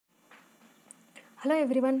Hello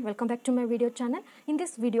everyone, welcome back to my video channel. In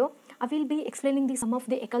this video, I will be explaining some of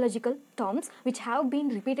the ecological terms which have been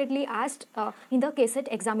repeatedly asked in the case set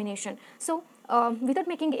examination. So, without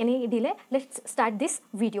making any delay, let's start this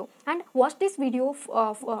video and watch this video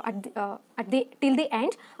till the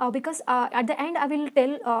end because at the end I will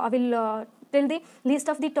tell the list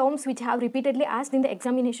of the terms which have repeatedly asked in the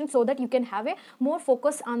examination so that you can have a more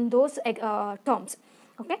focus on those terms.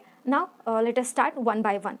 Okay, now let us start one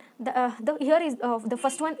by one. The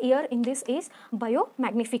first one here in this is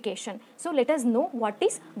biomagnification. So let us know what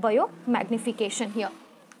is biomagnification here.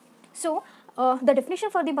 So the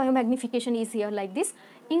definition for the biomagnification is here like this: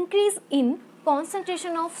 increase in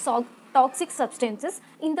concentration of toxic substances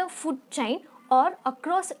in the food chain or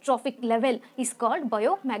across trophic level is called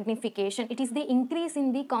biomagnification. It is the increase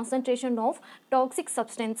in the concentration of toxic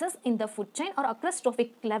substances in the food chain or across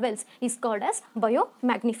trophic levels is called as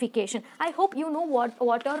biomagnification. I hope you know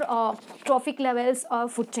what are trophic levels or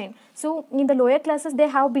food chain. So in the lower classes they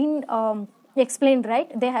have been explained, right?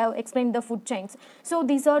 They have explained the food chains. So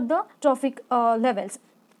these are the trophic levels.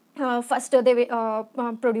 First they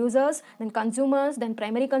producers, then consumers, then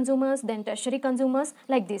primary consumers, then tertiary consumers,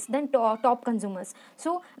 like this, then top consumers.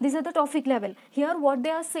 So these are the trophic level. Here what they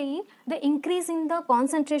are saying, the increase in the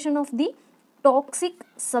concentration of the toxic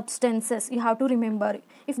substances. You have to remember,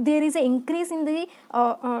 if there is an increase in the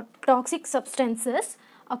toxic substances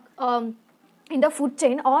in the food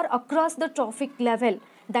chain or across the trophic level,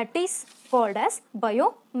 that is called as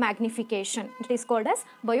biomagnification. It is called as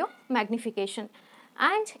biomagnification.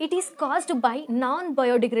 And it is caused by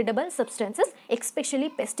non-biodegradable substances, especially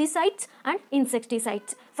pesticides and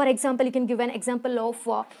insecticides. For example, you can give an example of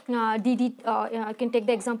DDT. You can take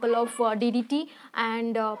the example of DDT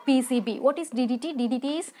and PCB. What is DDT?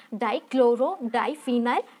 DDT is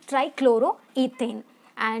diphenyl trichloroethane,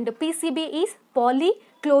 and PCB is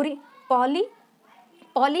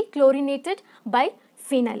polychlorinated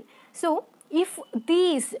biphenyl. So, if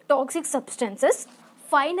these toxic substances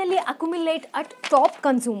finally accumulate at top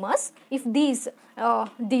consumers, if these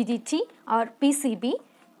DDT or PCB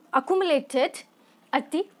accumulated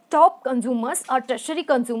at the top consumers or tertiary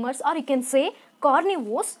consumers, or you can say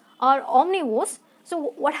carnivores or omnivores,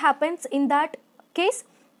 so what happens in that case?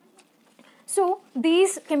 So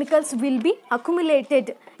these chemicals will be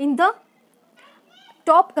accumulated in the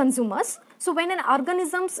top consumers. So when an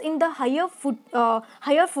organisms in the higher food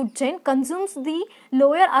chain consumes the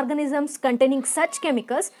lower organisms containing such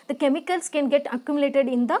chemicals, the chemicals can get accumulated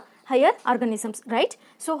in the higher organisms, right?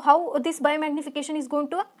 So how this biomagnification is going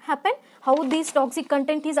to happen? How this toxic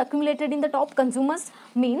content is accumulated in the top consumers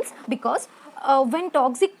means, because when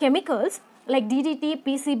toxic chemicals like DDT,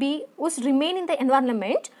 PCB which remain in the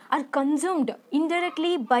environment are consumed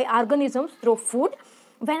indirectly by organisms through food.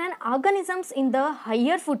 When an organisms in the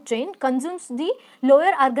higher food chain consumes the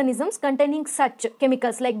lower organisms containing such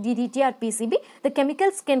chemicals like DDT or PCB, the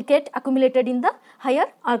chemicals can get accumulated in the higher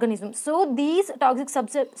organisms. So these toxic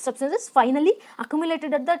substances finally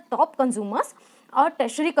accumulated at the top consumers or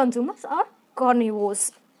tertiary consumers or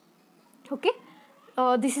carnivores. Okay,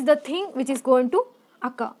 this is the thing which is going to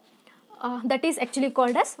occur. That is actually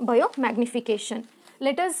called as biomagnification.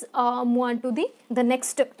 Let us move on to the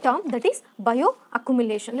next term, that is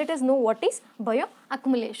bioaccumulation. Let us know what is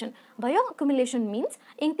bioaccumulation. Bioaccumulation means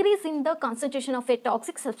increase in the concentration of a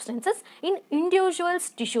toxic substances in individuals'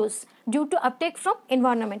 tissues due to uptake from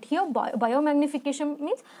environment. Here biomagnification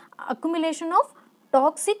means accumulation of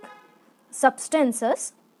toxic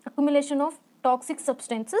substances,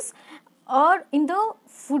 or in the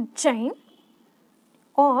food chain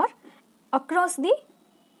or across the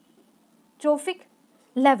trophic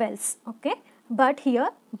levels. Okay, but here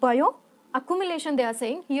bioaccumulation, they are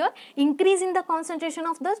saying here increase in the concentration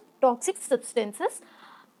of the toxic substances,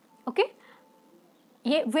 okay,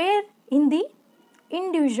 where in the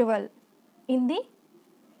individual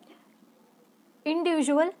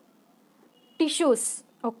tissues,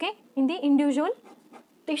 okay, in the individual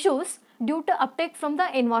tissues due to uptake from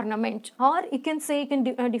the environment, or you can say, you can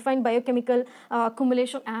define biochemical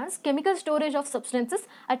accumulation as chemical storage of substances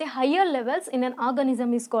at a higher levels in an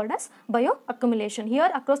organism is called as bioaccumulation.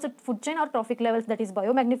 Here across the food chain or trophic levels, that is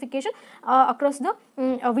biomagnification. Across the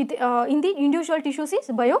in the individual tissues is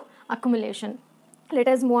bioaccumulation. Let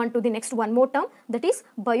us move on to the next one more term, that is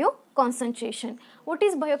bioconcentration. What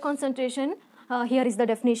is bioconcentration? Here is the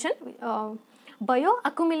definition.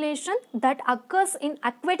 Bioaccumulation that occurs in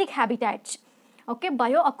aquatic habitats. Okay,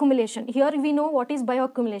 bioaccumulation. Here we know what is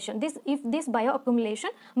bioaccumulation. This bioaccumulation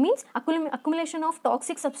means accumulation of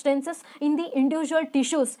toxic substances in the individual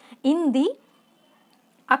tissues in the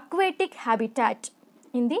aquatic habitat.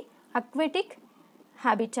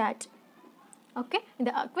 Okay, in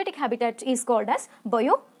the aquatic habitat is called as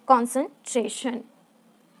bioconcentration.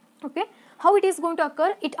 Okay, how it is going to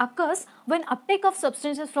occur? It occurs when uptake of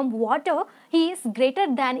substances from water is greater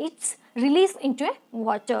than its release into a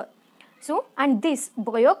water. So, and this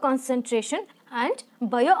bioconcentration and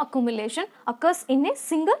bioaccumulation occurs in a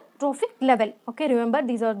single trophic level. Okay, remember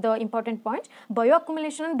these are the important points.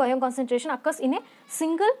 Bioaccumulation and bioconcentration occurs in a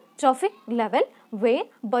single trophic level, where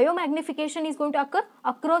biomagnification is going to occur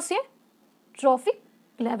across a trophic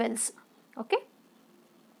levels. Okay,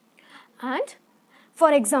 and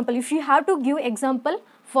for example, if you have to give example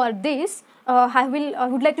for this, I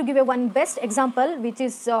would like to give a one best example which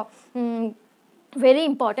is very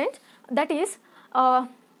important. That is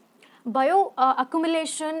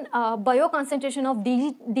bioaccumulation, bioconcentration of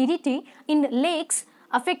DDT in lakes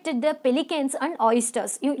affected the pelicans and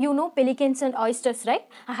oysters. You know pelicans and oysters, right?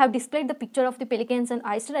 I have displayed the picture of the pelicans and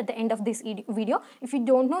oyster at the end of this video. If you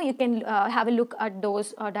don't know, you can have a look at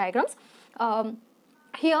those diagrams.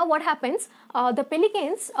 Here what happens, the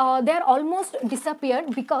pelicans, they are almost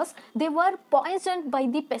disappeared because they were poisoned by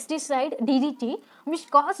the pesticide DDT,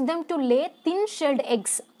 which caused them to lay thin shelled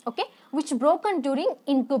eggs, okay, which broken during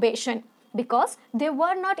incubation. Because they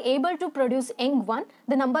were not able to produce young one,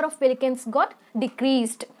 the number of pelicans got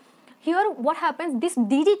decreased. Here what happens, this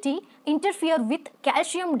DDT interfere with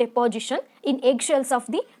calcium deposition in eggshells of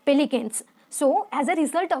the pelicans. So, as a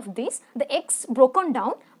result of this, the eggs broken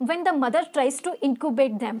down when the mother tries to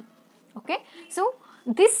incubate them. Okay. So,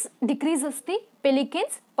 this decreases the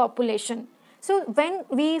pelicans population. So, when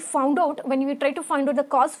we try to find out the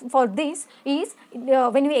cause for this is,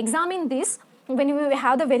 when we examine this, when we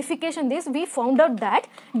have the verification this, we found out that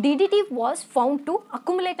DDT was found to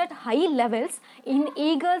accumulate at high levels in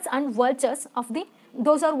eagles and vultures of the,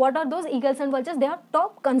 what are those eagles and vultures? They are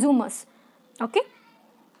top consumers. Okay.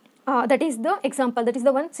 That is the example, that is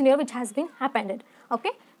the one scenario which has been happened.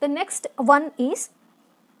 Okay. The next one is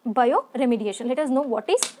bioremediation. Let us know what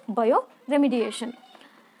is bioremediation.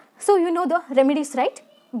 So, you know the remedies, right?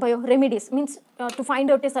 Bioremedies means to find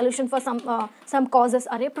out a solution for some causes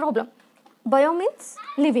or a problem. Bio means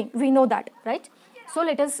living, we know that, right? So,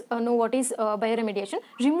 let us know what is bioremediation.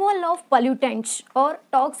 Removal of pollutants or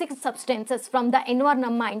toxic substances from the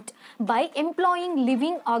environment by employing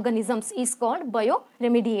living organisms is called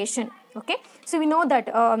bioremediation. Okay. So, we know that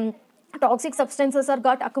toxic substances are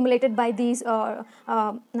got accumulated by these by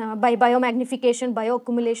biomagnification,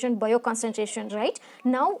 bioaccumulation, bioconcentration, right?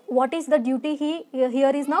 Now, what is the duty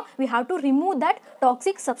here is, now we have to remove that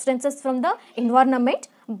toxic substances from the environment,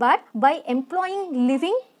 but by employing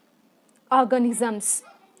living organisms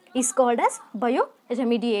is called as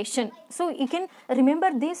bioremediation. So, you can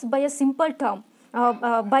remember this by a simple term,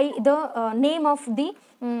 by the name of the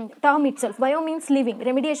term itself. Bio means living,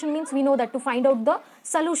 remediation means we know that to find out the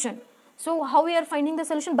solution. So, how we are finding the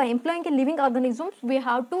solution? By employing a living organisms, we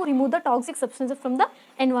have to remove the toxic substances from the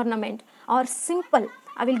environment. Or simple,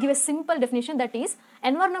 I will give a simple definition, that is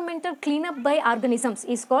environmental cleanup by organisms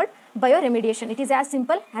is called bioremediation. It is as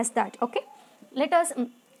simple as that. Okay. Let us,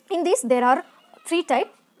 in this there are three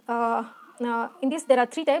types. That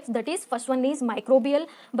is, first one is microbial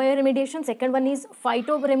bioremediation, second one is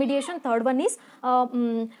phytoremediation, third one is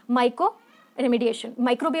mycoremediation.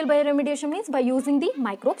 Microbial bioremediation means by using the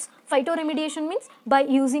microbes. Phytoremediation means by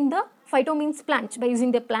using the, phyto means plant, by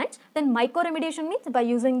using the plants. Then mycoremediation means by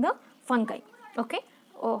using the fungi. Okay.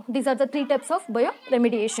 These are the three types of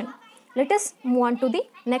bioremediation. Let us move on to the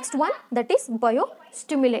next one, that is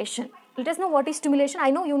biostimulation. Let us know what is stimulation.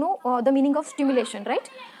 I know you know the meaning of stimulation, right?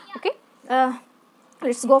 Okay.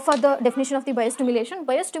 Let's go for the definition of the biostimulation.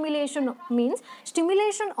 Biostimulation means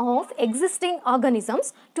stimulation of existing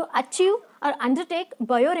organisms to achieve or undertake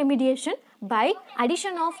bioremediation by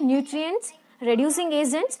addition of nutrients, reducing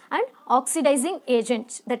agents and oxidizing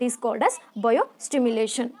agents. That is called as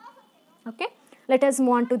biostimulation. Okay. Let us move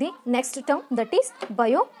on to the next term, that is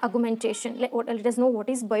bioaugmentation. Let us know what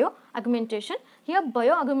is bioaugmentation. Here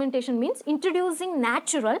bioaugmentation means introducing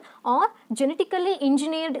natural or genetically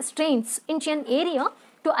engineered strains into an area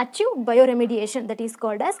to achieve bioremediation. That is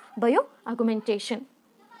called as bioaugmentation.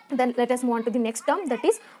 Then let us move on to the next term, that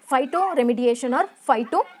is phytoremediation or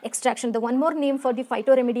phytoextraction. The one more name for the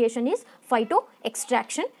phytoremediation is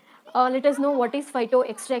phytoextraction. Let us know what is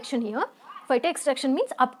phytoextraction here. Phytoextraction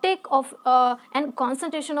means uptake of and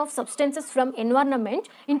concentration of substances from environment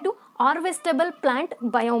into harvestable plant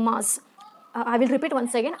biomass. I will repeat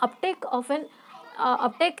once again. Uptake of an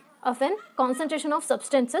concentration of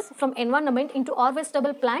substances from environment into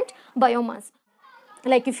harvestable plant biomass.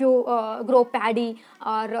 Like if you grow paddy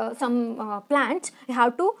or some plant, you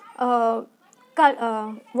have to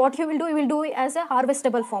what you will do as a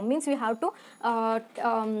harvestable form, means you have to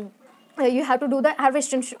do the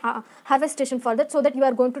harvestation for that, so that you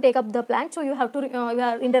are going to take up the plant, so you have to you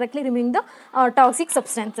are indirectly removing the toxic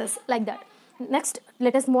substances, like that. Next,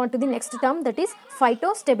 let us move on to the next term, that is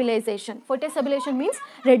phytostabilization. Phytostabilization means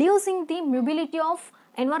reducing the mobility of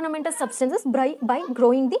environmental substances by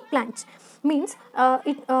growing the plants. Means what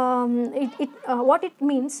it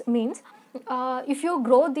means if you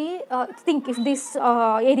grow the think if this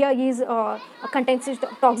area is contains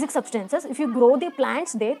toxic substances, if you grow the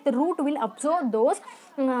plants there, the root will absorb those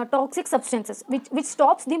toxic substances, which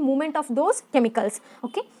stops the movement of those chemicals.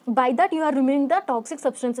 Okay, by that you are removing the toxic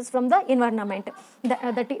substances from the environment.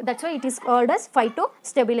 That's why it is called as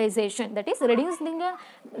phytostabilization, that is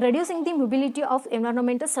reducing the mobility of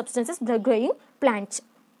environmental substances by growing plants.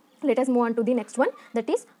 Let us move on to the next one, that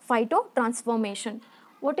is phytotransformation.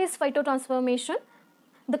 What is phytotransformation?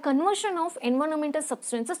 The conversion of environmental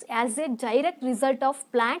substances as a direct result of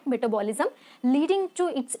plant metabolism, leading to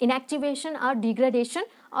its inactivation or degradation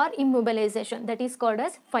or immobilization, that is called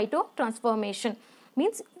as phytotransformation.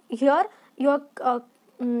 Means here your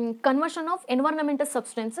conversion of environmental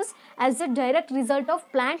substances as a direct result of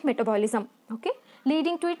plant metabolism, okay,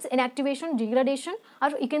 leading to its inactivation, degradation,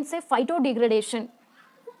 or you can say phytodegradation,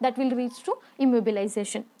 that will reach to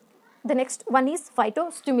immobilization. The next one is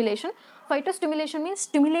phytostimulation. Phytostimulation means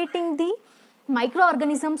stimulating the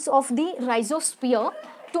microorganisms of the rhizosphere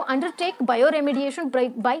to undertake bioremediation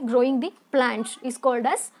by growing the plants, is called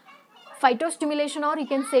as phytostimulation, or you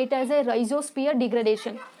can say it as a rhizosphere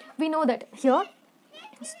degradation. We know that here,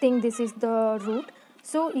 think this is the root,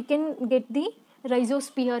 so you can get the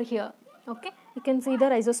rhizosphere here. Okay, you can see the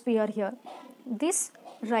rhizosphere here, this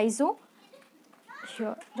rhizosphere.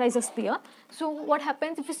 So what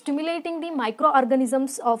happens if you stimulating the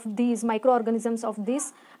microorganisms of this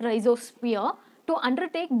rhizosphere to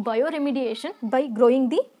undertake bioremediation by growing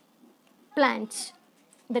the plants,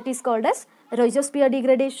 that is called as rhizosphere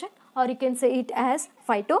degradation, or you can say it as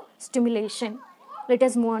phytostimulation. Let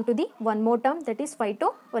us move on to the one more term, that is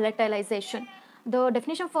Phyto Volatilization. The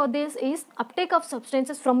definition for this is uptake of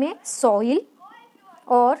substances from a soil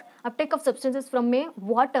or uptake of substances from a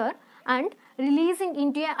water and releasing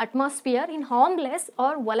into an atmosphere in harmless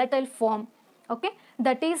or volatile form. Okay,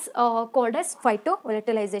 that is called as Phyto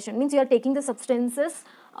Volatilization. Means you are taking the substances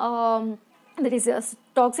that is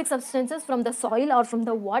toxic substances from the soil or from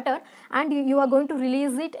the water, and you are going to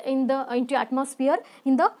release it into atmosphere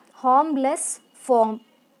in the harmless form,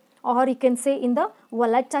 or you can say in the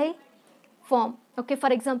volatile form. Okay,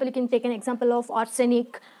 for example, you can take an example of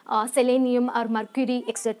arsenic, selenium or mercury,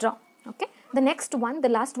 etc. Okay, the next one, the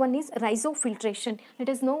last one is Rhizo Filtration. Let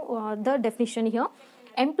us know the definition here.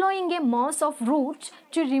 Employing a mass of roots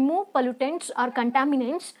to remove pollutants or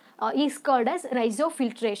contaminants is called as Rhizo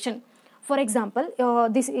Filtration. For example,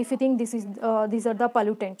 this, if you think this is these are the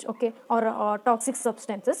pollutants, okay, or toxic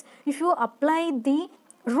substances, if you apply the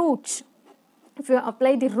roots,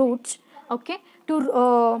 okay,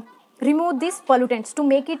 to remove these pollutants, to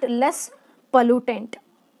make it less pollutant,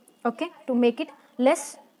 okay,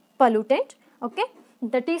 okay,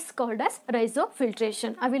 that is called as Rhizo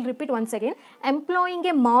Filtration. I will repeat once again. Employing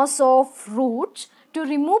a mass of roots to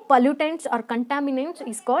remove pollutants or contaminants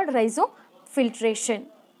is called Rhizo Filtration.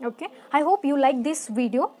 Okay, I hope you like this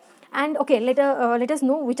video. And okay, let us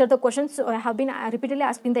know which are the questions have been repeatedly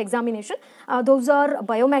asked in the examination. Those are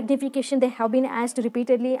biomagnification, they have been asked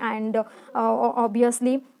repeatedly, and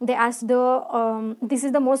obviously they asked the this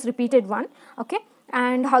is the most repeated one. Okay,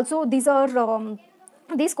 and also these are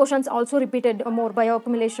these questions also repeated more.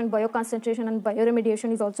 Bioaccumulation, bioconcentration and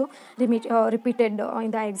bioremediation is also repeated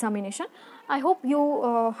in the examination. I hope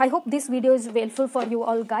this video is helpful for you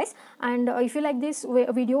all guys, and if you like this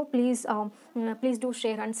video, please please do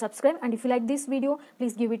share and subscribe, and if you like this video,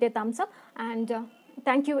 please give it a thumbs up, and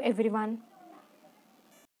thank you everyone.